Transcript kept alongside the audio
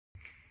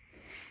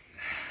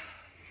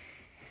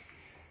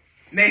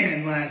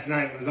Man, last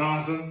night was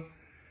awesome.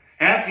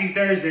 Happy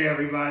Thursday,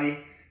 everybody.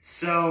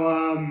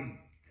 So,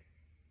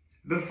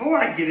 before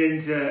I get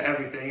into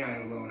everything, I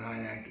have low and high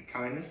and active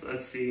kindness.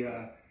 Let's see,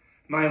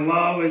 my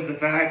low is the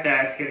fact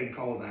that it's getting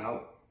cold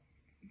out,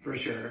 for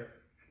sure.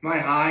 My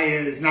high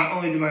is not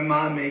only did my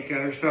mom make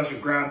her special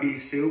ground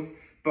beef soup,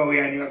 but we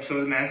had a new episode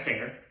of The Masked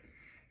Singer.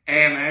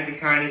 And my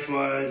active kindness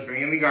was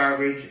bringing the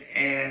garbage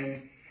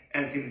and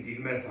emptying the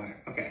dehumidifier.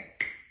 Okay,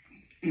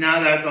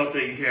 now that's all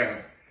taken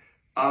care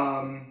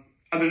of.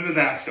 A bit of a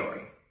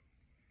backstory.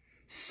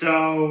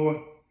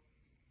 So,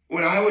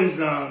 when I was,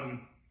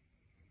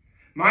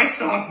 my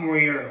sophomore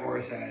year at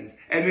Horseheads,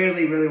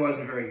 admittedly really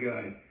wasn't very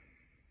good.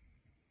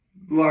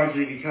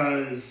 Largely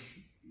because,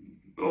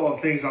 well,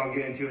 things I'll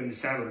get into in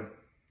December.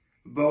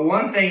 But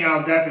one thing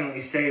I'll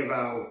definitely say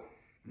about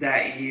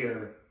that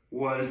year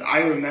was I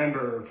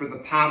remember for the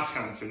Pops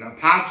concert. Now,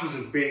 Pops was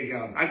a big,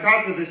 I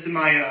talked about this in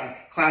my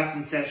class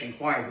in session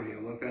choir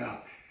video, look that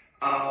up.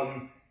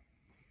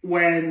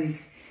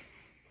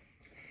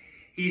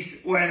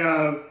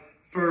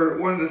 For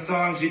one of the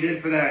songs he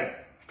did for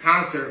that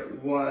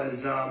concert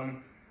was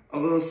a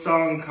little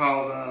song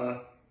called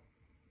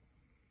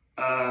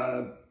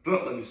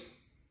Footloose.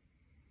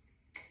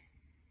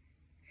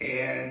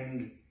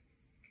 And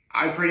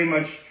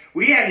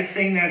we had to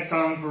sing that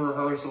song for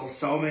rehearsal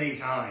so many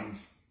times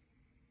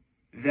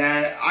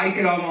that I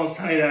could almost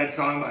tell you that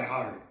song by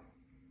heart.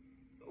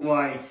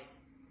 Like,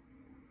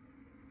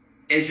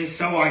 it's just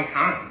so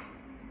iconic.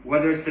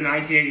 Whether it's the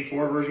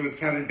 1984 version with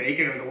Kevin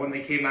Bacon or the one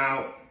that came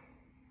out,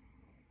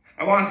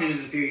 I want to say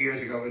just a few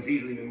years ago, but it's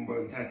easily been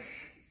more than 10.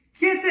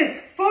 Get this,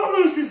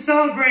 Footloose is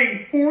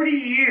celebrating 40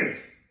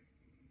 years.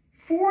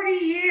 40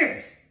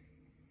 years.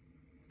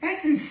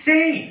 That's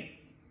insane.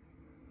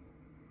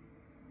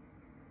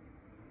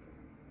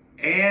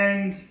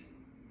 And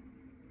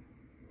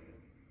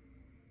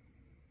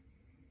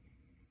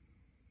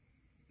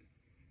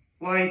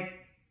like,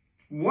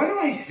 what do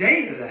I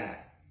say to that?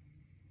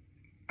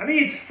 I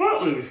mean, it's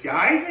Footloose,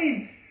 guys. I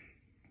mean,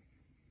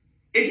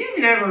 if you've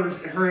never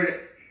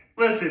heard,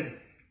 listen,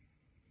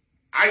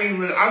 I'm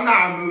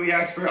not a movie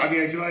expert. I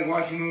mean, I do like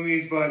watching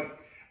movies, but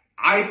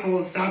I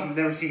full stop have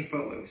never seen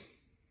Footloose.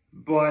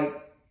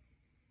 But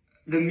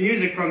the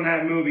music from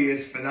that movie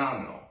is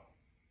phenomenal.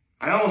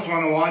 I almost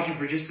want to watch it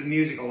for just the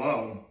music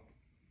alone.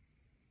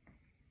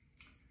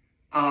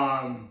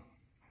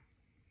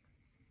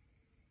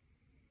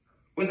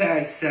 With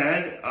that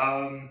said,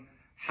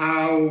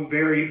 how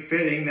very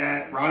fitting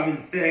that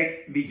Robin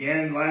Thicke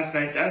began last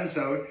night's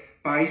episode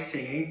by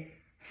singing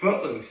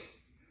Footloose,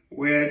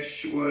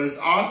 which was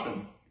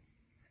awesome.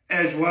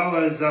 As well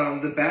as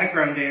the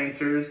background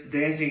dancers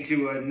dancing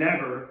to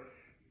Never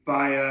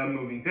by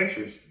Moving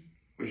Pictures,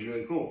 which is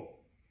really cool.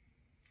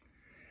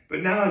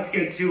 But now let's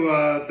get to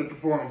the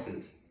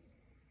performances.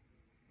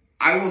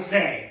 I will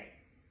say,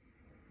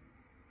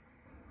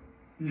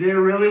 there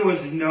really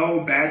was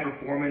no bad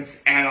performance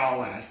at all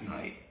last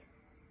night.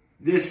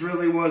 This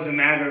really was a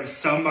matter of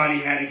somebody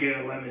had to get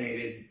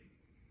eliminated.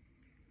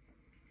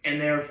 And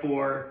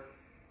therefore,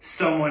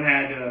 someone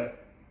had to,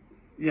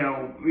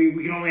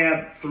 we can only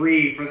have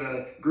 3 for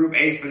the Group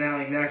A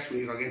finale next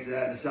week. I'll get to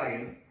that in a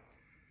second.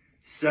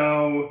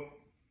 So,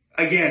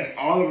 again,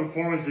 all the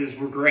performances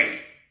were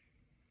great.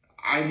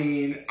 I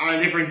mean, on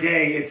a different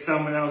day, it's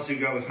someone else who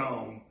goes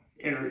home,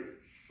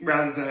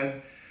 rather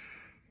than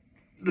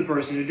the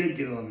person who did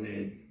get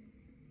eliminated.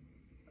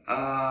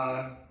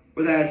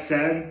 With that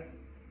said,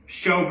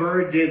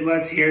 Showbird did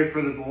Let's Hear It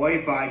for the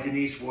Boy by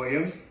Denise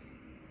Williams.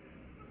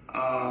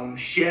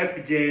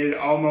 Ship did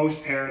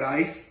Almost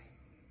Paradise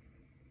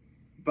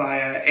by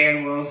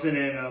Ann Wilson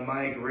and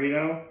Maya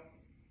Garrido.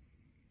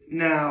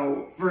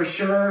 Now, for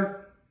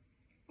sure,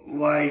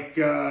 like,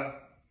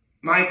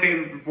 my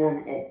favorite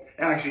performance, well,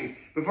 actually,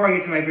 before I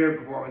get to my favorite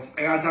performance,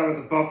 I gotta talk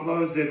about the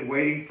Buffaloes did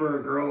Waiting for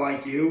a Girl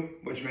Like You,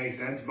 which makes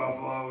sense. The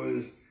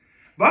Buffaloes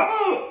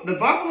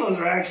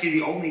are actually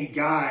the only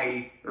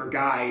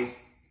guys,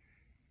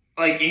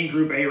 like, in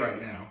Group A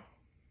right now,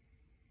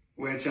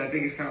 which I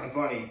think is kind of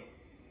funny.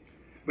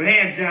 But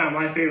hands down,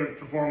 my favorite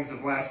performance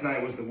of last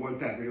night was the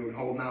Woodpecker doing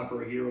Holding Out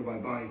for a Hero by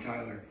Bonnie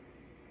Tyler.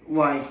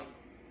 Like,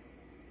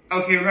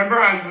 okay, remember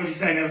I told you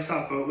I never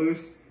saw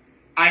Footloose?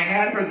 I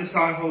had heard the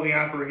song Holding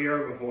Out for a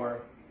Hero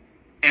before,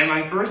 and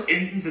my first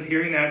instance of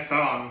hearing that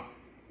song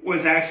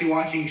was actually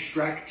watching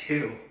Shrek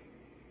 2.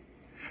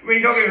 I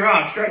mean, don't get me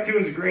wrong, Shrek 2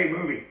 is a great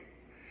movie,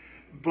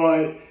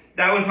 but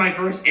that was my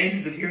first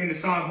instance of hearing the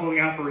song Holding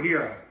Out for a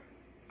Hero.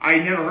 I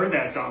had never heard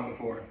that song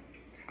before.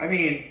 I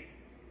mean,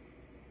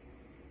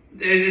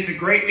 it's a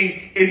great,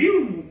 if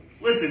you,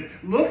 listen,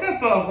 look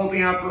up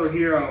Holding Out for a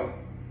Hero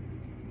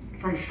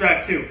from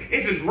Shrek 2.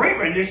 It's a great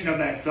rendition of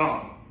that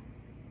song.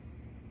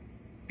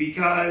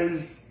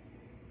 Because,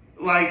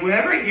 like,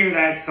 whenever I hear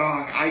that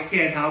song, I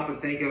can't help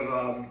but think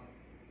of,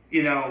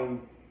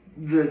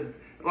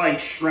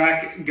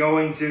 Shrek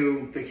going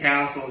to the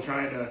castle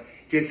trying to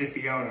get to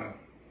Fiona.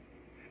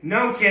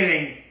 No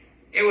kidding.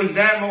 It was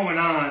that moment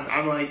on,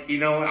 I'm like, you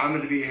know what, I'm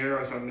going to be a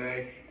hero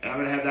someday, and I'm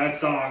going to have that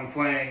song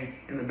playing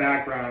in the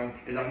background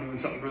as I'm doing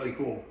something really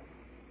cool.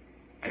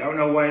 I don't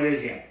know what it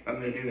is yet. I'm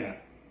going to do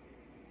that.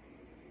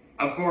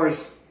 Of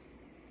course,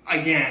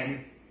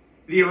 again,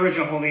 the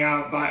original Holding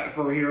Out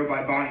for a Hero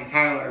by Bonnie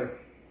Tyler,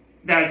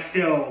 that's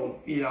still,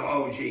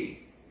 OG.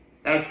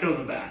 That's still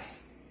the best.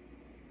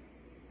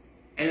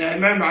 And I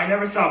remember, I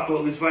never saw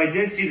Footloose, but I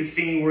did see the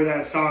scene where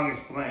that song is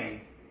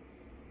playing.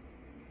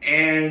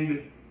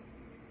 And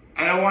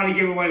I don't want to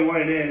give away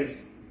what it is,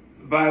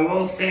 but I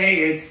will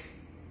say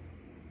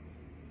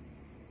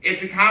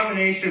it's a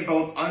combination of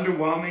both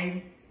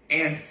underwhelming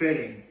and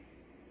fitting.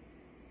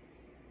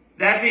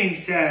 That being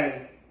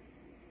said,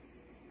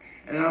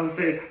 and I'll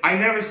say, I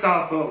never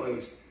saw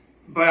Footloose,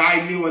 but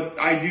I do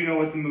know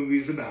what the movie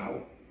is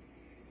about.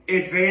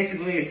 It's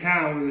basically a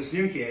town where this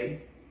new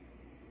kid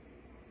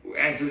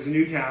enters a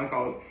new town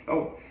called,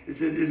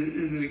 there's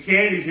a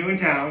kid who's new in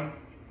town.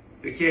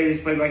 The kid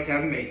is played by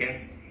Kevin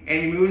Bacon,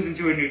 and he moves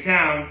into a new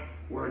town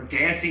where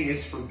dancing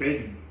is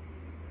forbidden.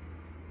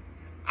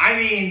 I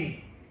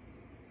mean,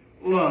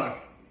 look,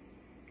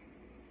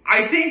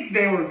 I think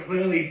they were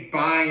clearly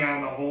buying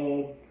on the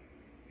whole,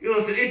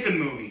 listen, it's a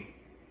movie.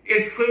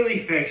 It's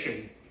clearly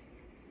fiction.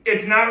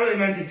 It's not really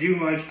meant to do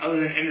much other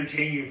than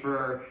entertain you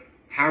for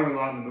however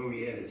long the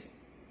movie is.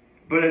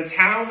 But a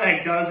town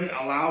that doesn't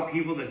allow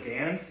people to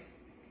dance,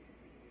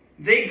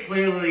 they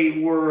clearly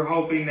were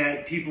hoping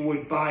that people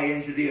would buy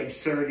into the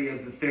absurdity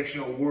of the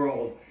fictional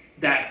world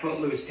that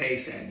Footloose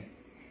takes in.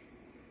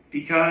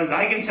 Because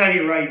I can tell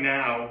you right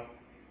now,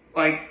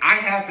 I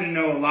happen to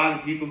know a lot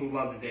of people who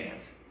love to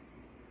dance.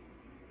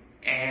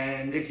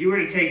 And if you were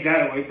to take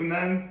that away from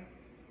them,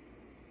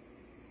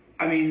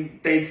 I mean,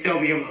 they'd still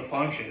be able to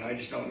function. I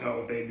just don't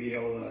know if they'd be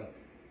able to,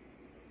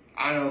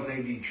 I don't know if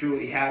they'd be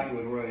truly happy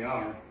with where they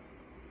are.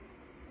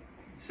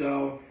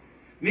 So,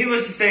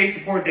 needless to say,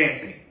 support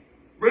dancing.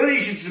 Really,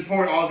 you should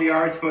support all the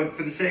arts, but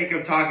for the sake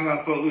of talking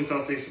about Footloose,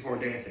 I'll say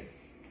support dancing.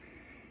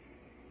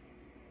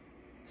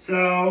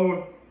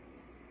 So,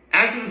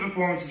 after the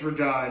performances were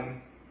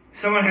done,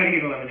 someone had to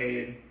get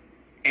eliminated,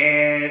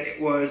 and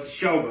it was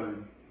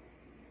Showbird.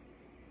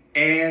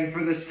 And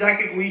for the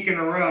second week in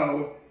a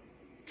row,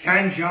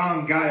 Ken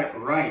Jeong got it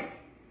right.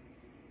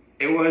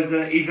 It was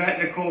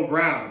Yvette Nicole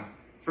Brown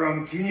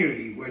from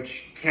Community,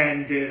 which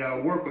Ken did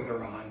work with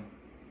her on.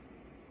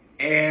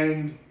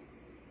 And,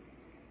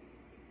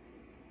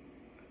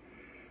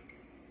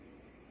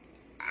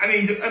 I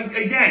mean,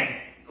 again,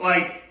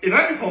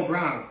 Yvette Nicole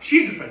Brown,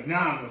 she's a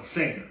phenomenal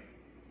singer.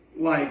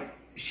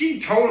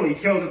 She totally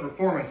killed the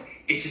performance.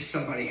 It's just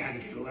somebody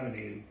had to get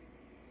eliminated.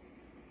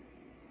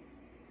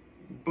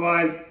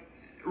 But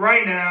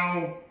right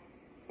now,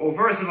 well,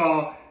 first of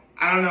all,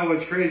 I don't know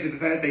what's crazy, the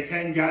fact that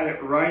Ken got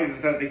it right and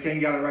the fact that Ken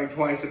got it right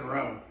twice in a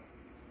row.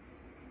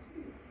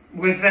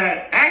 With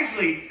that,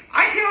 actually,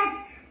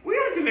 we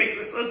like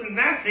to listen,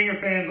 Masked Singer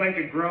fans like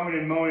to groan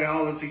and moan at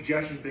all the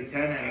suggestions that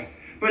Ken has.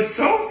 But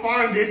so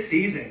far this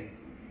season,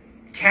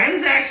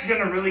 Ken's actually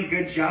done a really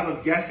good job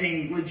of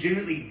guessing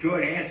legitimately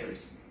good answers.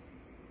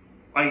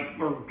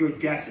 Or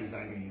good guesses,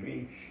 I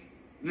mean.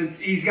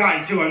 He's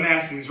gotten two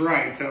unmaskings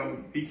right, so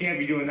he can't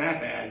be doing that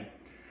bad.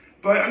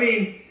 But, I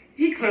mean,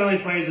 he clearly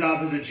plays it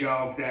off as a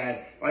joke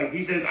that,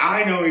 he says,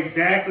 I know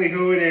exactly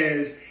who it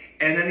is,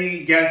 and then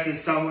he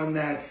guesses someone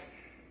that's,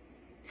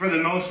 for the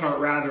most part,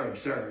 rather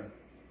absurd.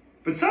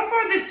 But so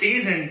far this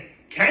season,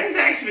 Ken's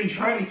actually been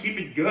trying to keep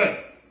it good.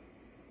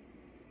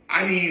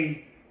 I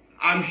mean,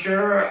 I'm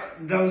sure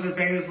those are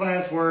famous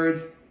last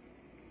words.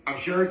 I'm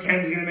sure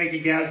Ken's going to make a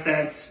guess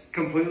that's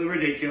completely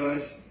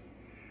ridiculous.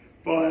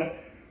 But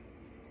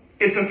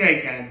it's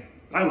okay, Ken.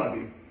 I love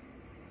you.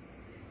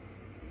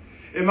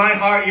 In my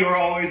heart, you are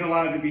always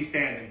allowed to be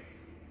standing.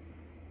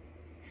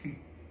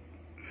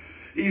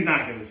 He's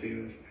not going to see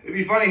this. It'd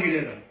be funny if he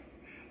did,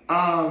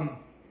 though.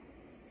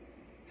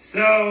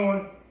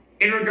 So,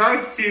 in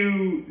regards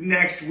to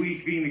next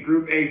week being the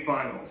Group A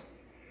Finals,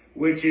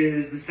 which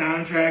is the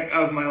soundtrack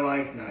of my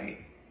life night,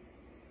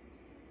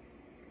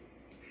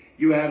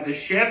 you have the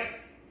Ship,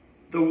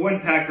 the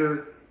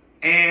Woodpecker,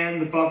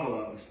 and the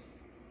Buffaloes.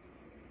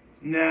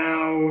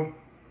 Now,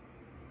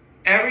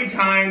 every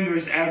time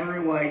there's ever,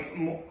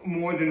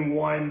 more than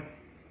one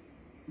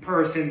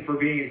person for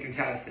being a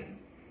contestant,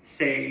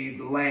 say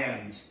the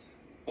Lambs,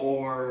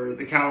 or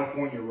the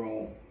California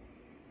Roll,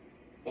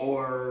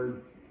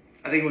 or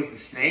I think it was the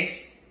Snakes,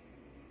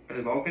 or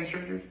the Boa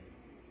Constrictors.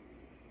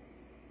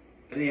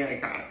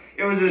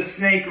 It was a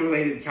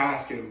snake-related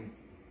costume,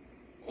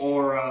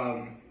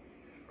 or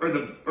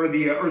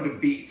the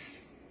Beats.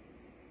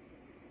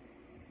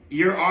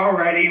 You're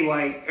already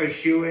a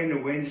shoo-in to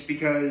win just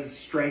because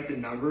strength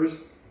in numbers.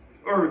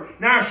 Or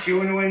not a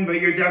shoo-in to win, but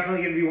you're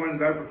definitely going to be one of the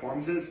better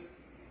performances.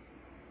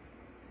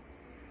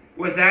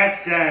 With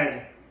that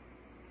said,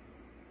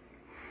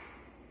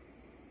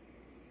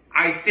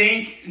 I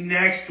think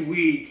next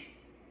week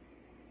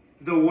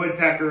the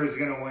Woodpecker is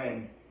going to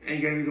win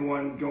and going to be the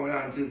one going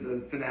on to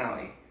the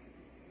finale,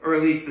 or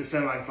at least the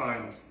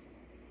semifinals.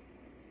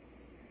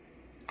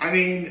 I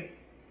mean,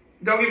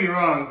 don't get me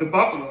wrong, the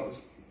Buffaloes,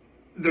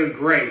 they're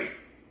great.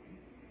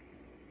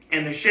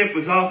 And the Ship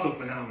was also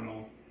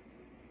phenomenal.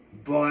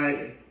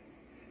 But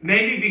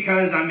maybe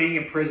because I'm being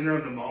a prisoner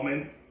of the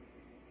moment,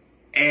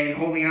 and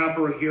Holding Out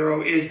for a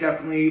Hero is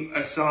definitely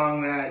a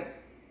song that,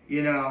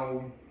 you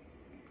know,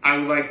 I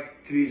would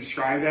like to be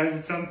described as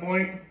at some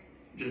point.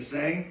 Just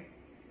saying.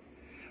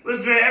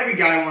 Listen, man, every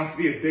guy wants to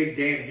be a big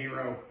damn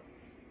hero,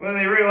 whether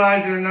they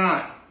realize it or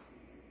not.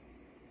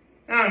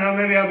 I don't know,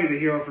 maybe I'll be the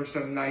hero for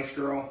some nice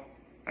girl.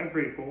 I'm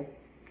pretty cool.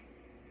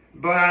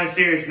 But on a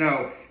serious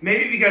note,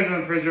 maybe because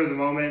I'm a prisoner of the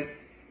moment,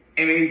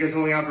 and maybe because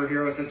Holding Out for a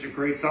Hero is such a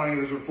great song,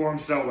 it was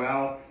performed so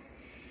well.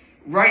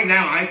 Right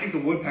now, I think the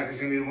Woodpecker's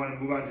going to be the one to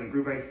move on to the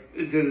group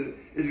is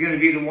going to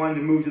be the one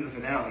to move to the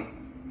finale.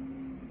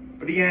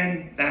 But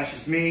again, that's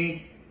just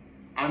me.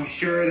 I'm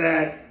sure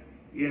that,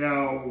 you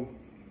know,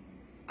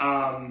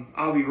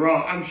 I'll be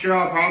wrong. I'm sure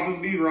I'll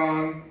probably be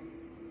wrong.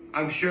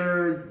 I'm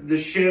sure the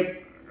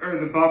ship or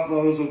the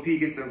Buffaloes will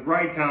peak at the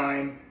right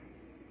time.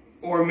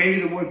 Or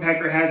maybe the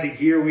Woodpecker has a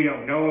gear we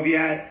don't know of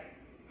yet.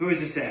 Who is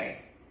to say?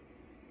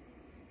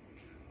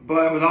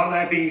 But with all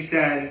that being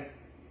said,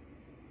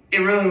 it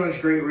really was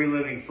great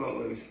reliving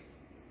Footloose.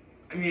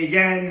 I mean,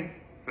 again,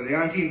 for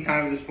the umpteenth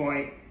time at this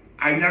point,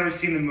 I've never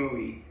seen the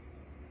movie,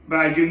 but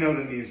I do know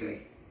the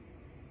music.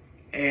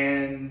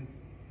 And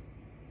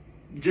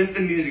just the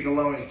music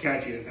alone is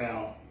catchy as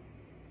hell.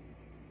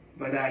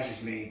 But that's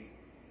just me.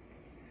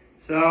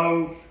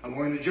 So, I'm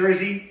wearing the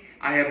jersey.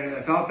 I have an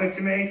NFL pick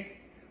to make.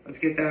 Let's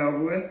get that over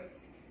with.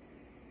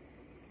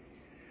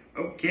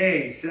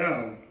 Okay,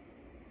 so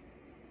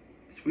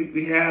this week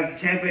we have the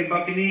Tampa Bay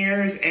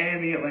Buccaneers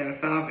and the Atlanta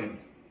Falcons.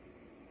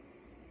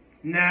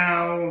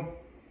 Now,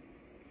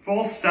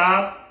 full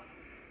stop,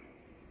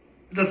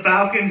 the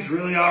Falcons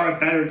really are a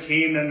better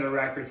team than their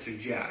record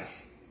suggests.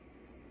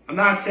 I'm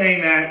not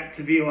saying that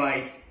to be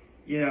like,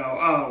 you know,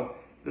 oh,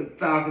 the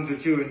Falcons are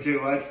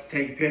 2-2, let's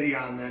take pity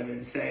on them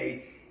and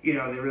say, you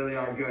know, they really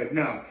are good.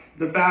 No,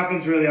 the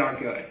Falcons really are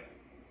good.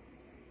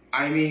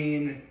 I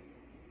mean,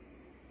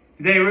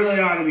 they really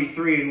ought to be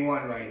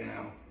 3-1 right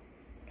now.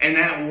 And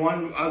that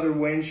one other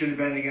win should have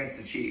been against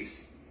the Chiefs.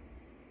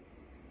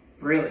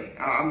 Really.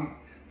 I'm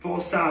full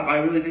stop. I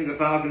really think the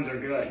Falcons are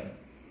good.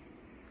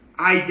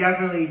 I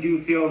definitely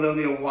do feel they'll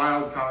be a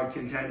wild card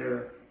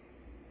contender.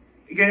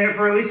 Again,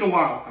 for at least a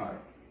wild card.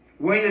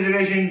 Win the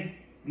division?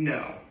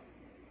 No.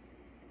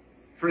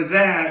 For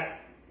that,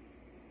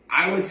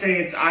 I would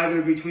say it's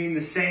either between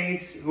the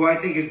Saints, who I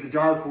think is the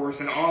dark horse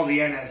in all the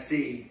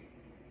NFC,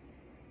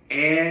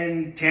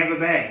 and Tampa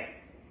Bay.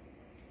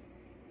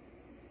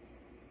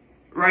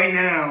 Right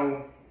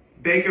now,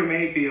 Baker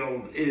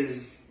Mayfield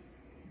is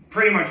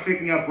pretty much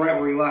picking up right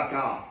where he left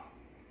off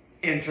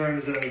in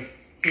terms of him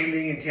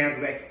being in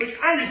Tampa Bay. Which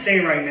I'm just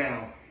saying right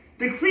now,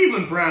 the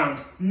Cleveland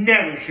Browns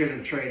never should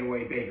have traded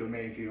away Baker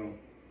Mayfield.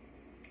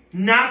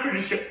 Not for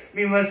Deshaun. I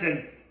mean,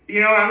 listen,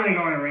 you know, I'm going to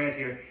go on a rant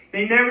here.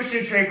 They never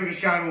should trade for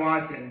Deshaun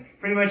Watson,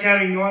 pretty much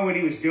having known what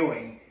he was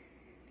doing.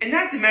 And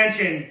not to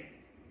mention,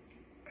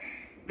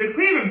 the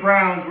Cleveland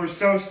Browns were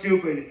so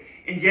stupid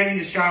in giving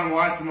Deshaun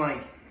Watson like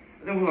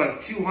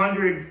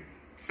 $230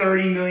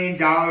 million,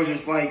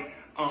 just like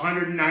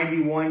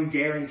 191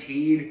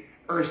 guaranteed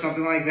or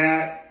something like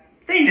that.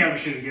 They never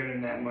should have given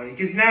him that money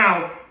because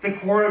now the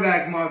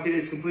quarterback market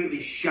is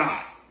completely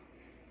shot.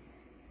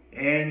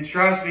 And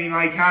trust me,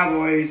 my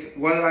Cowboys,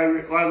 whether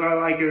I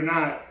like it or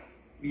not,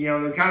 you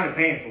know, they're kind of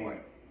paying for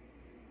it.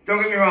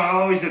 Don't get me wrong, I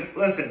always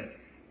listen.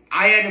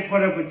 I had to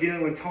put up with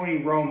dealing with Tony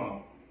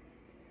Romo.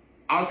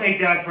 I'll take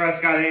Dak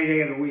Prescott any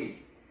day of the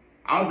week.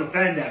 I'll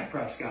defend Dak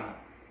Prescott.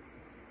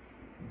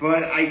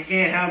 But I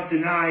can't help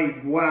deny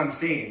what I'm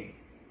seeing.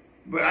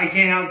 But I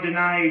can't help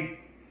deny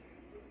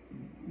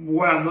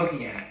what I'm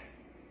looking at.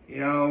 You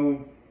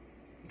know,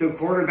 the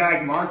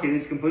quarterback market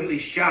is completely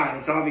shot.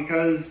 It's all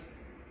because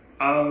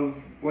of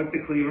what the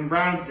Cleveland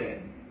Browns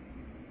did.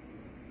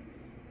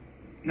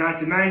 Not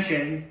to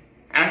mention,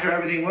 after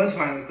everything was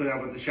finally cleared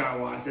up with Deshaun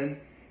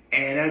Watson,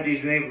 and after he's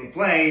been able to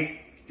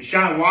play,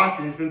 Deshaun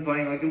Watson has been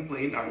playing like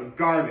complete and utter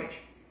garbage.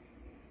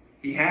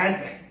 He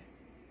has been.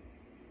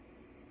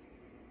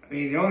 I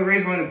mean, the only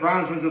reason why the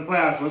Browns went to the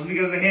playoffs wasn't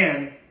because of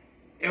him.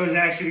 It was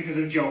actually because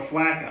of Joe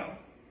Flacco.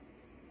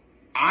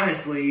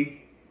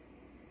 Honestly,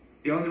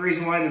 the only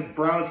reason why the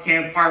Browns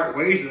can't part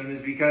ways with him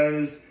is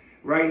because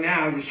right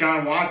now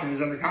Deshaun Watson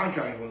is under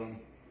contract with him.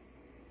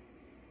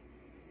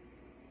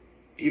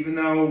 Even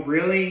though,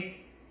 really?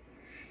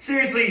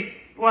 Seriously,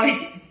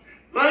 like,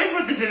 let me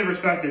put this into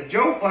perspective.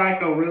 Joe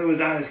Flacco really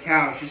was on his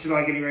couch just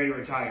about getting ready to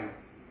retire.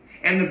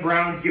 And the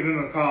Browns give him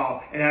a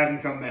call and have him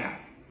come back.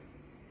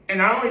 And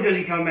not only does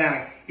he come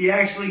back, he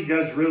actually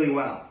does really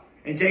well.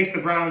 And takes the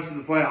Browns to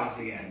the playoffs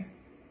again.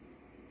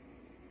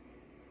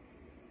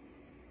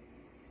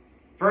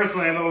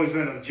 Personally, I've always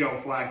been a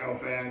Joe Flacco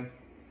fan.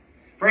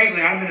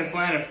 Frankly, I've been a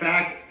fan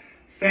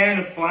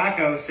of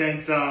Flacco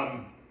since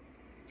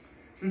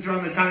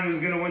around the time he was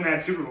going to win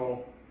that Super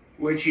Bowl,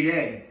 which he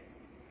did.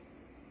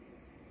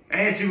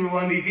 And Super Bowl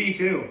MVP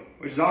too,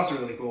 which is also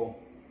really cool.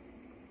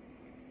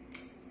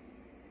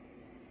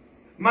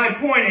 My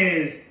point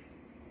is,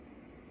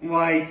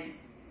 like,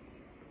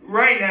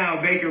 right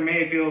now Baker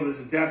Mayfield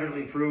is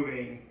definitely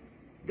proving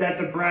that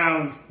the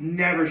Browns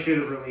never should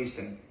have released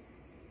him.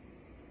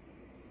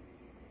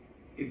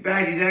 In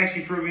fact, he's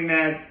actually proving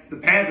that the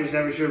Panthers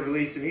never should have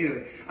released him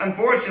either.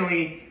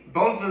 Unfortunately,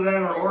 both of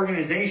them are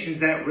organizations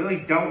that really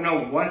don't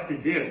know what to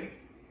do.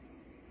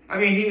 I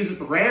mean, he was with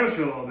the Rams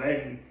for a little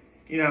bit, and,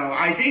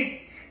 I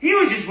think he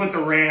was just with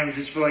the Rams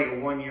just for like a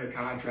one-year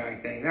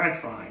contract thing.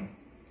 That's fine.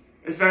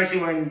 Especially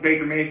when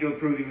Baker Mayfield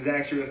proved he was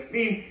actually... I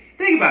mean,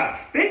 think about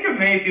it. Baker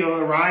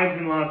Mayfield arrives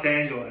in Los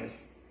Angeles,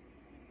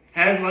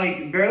 has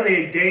like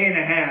barely a day and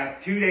a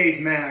half, 2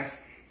 days max,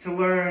 to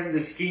learn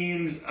the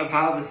schemes of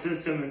how the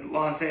system in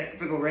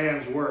for the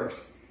Rams works.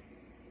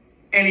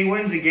 And he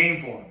wins the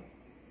game for him.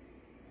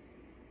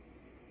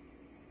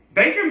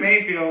 Baker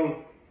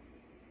Mayfield,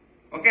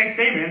 what can I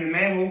say, man? The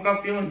man woke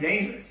up feeling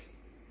dangerous.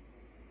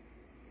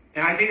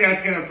 And I think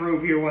that's going to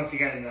prove here once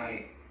again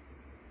tonight.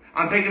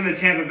 I'm picking the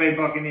Tampa Bay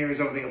Buccaneers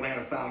over the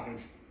Atlanta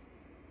Falcons.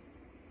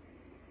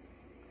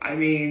 I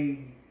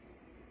mean,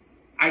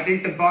 I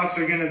think the Bucs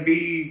are going to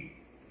be...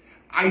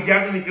 I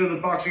definitely feel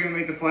the Bucs are going to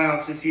make the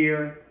playoffs this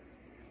year.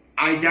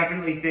 I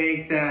definitely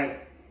think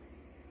that,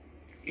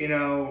 I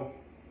mean,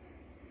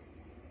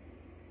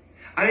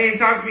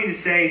 it's hard for me to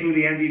say who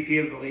the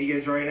MVP of the league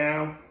is right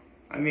now.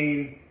 I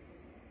mean,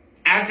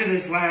 after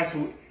this last...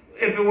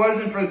 If it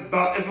wasn't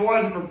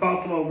for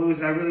Buffalo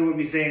losing, I really would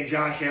be saying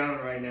Josh Allen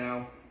right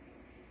now.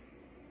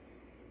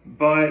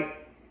 But,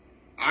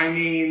 I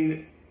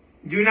mean,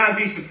 do not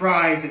be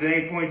surprised if at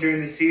any point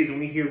during the season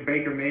we hear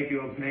Baker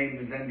Mayfield's name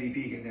as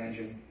MVP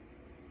contention.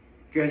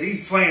 Because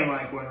he's playing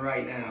like one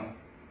right now.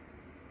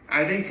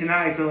 I think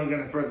tonight's only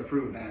going to further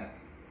prove that.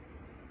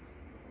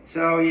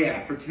 So,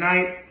 yeah, for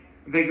tonight,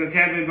 I'm picking the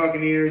Tampa Bay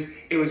Buccaneers.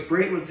 It was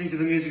great listening to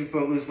the music of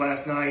Footloose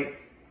last night.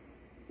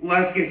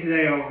 Let's get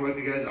today over with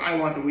because I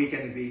want the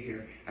weekend to be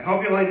here. I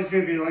hope you like this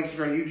video. If you like,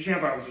 subscribe to the YouTube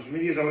channel, follow my social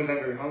media. As always, I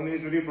have a holiday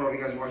video for all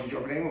you guys watching the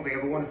show for today. Hope you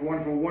have a wonderful,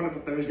 wonderful,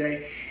 wonderful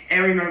Thursday.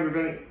 And remember,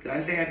 did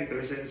I say Happy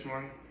Thursday this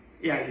morning?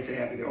 Yeah, I did say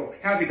Happy Thursday. Oh,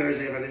 Happy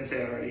Thursday if I didn't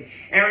say it already.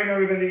 And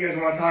remember, if you guys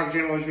want to talk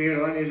channel, watch me here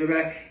to let you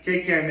back.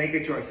 Take care and make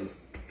good choices.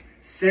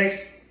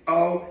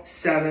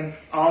 607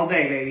 all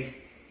day, baby.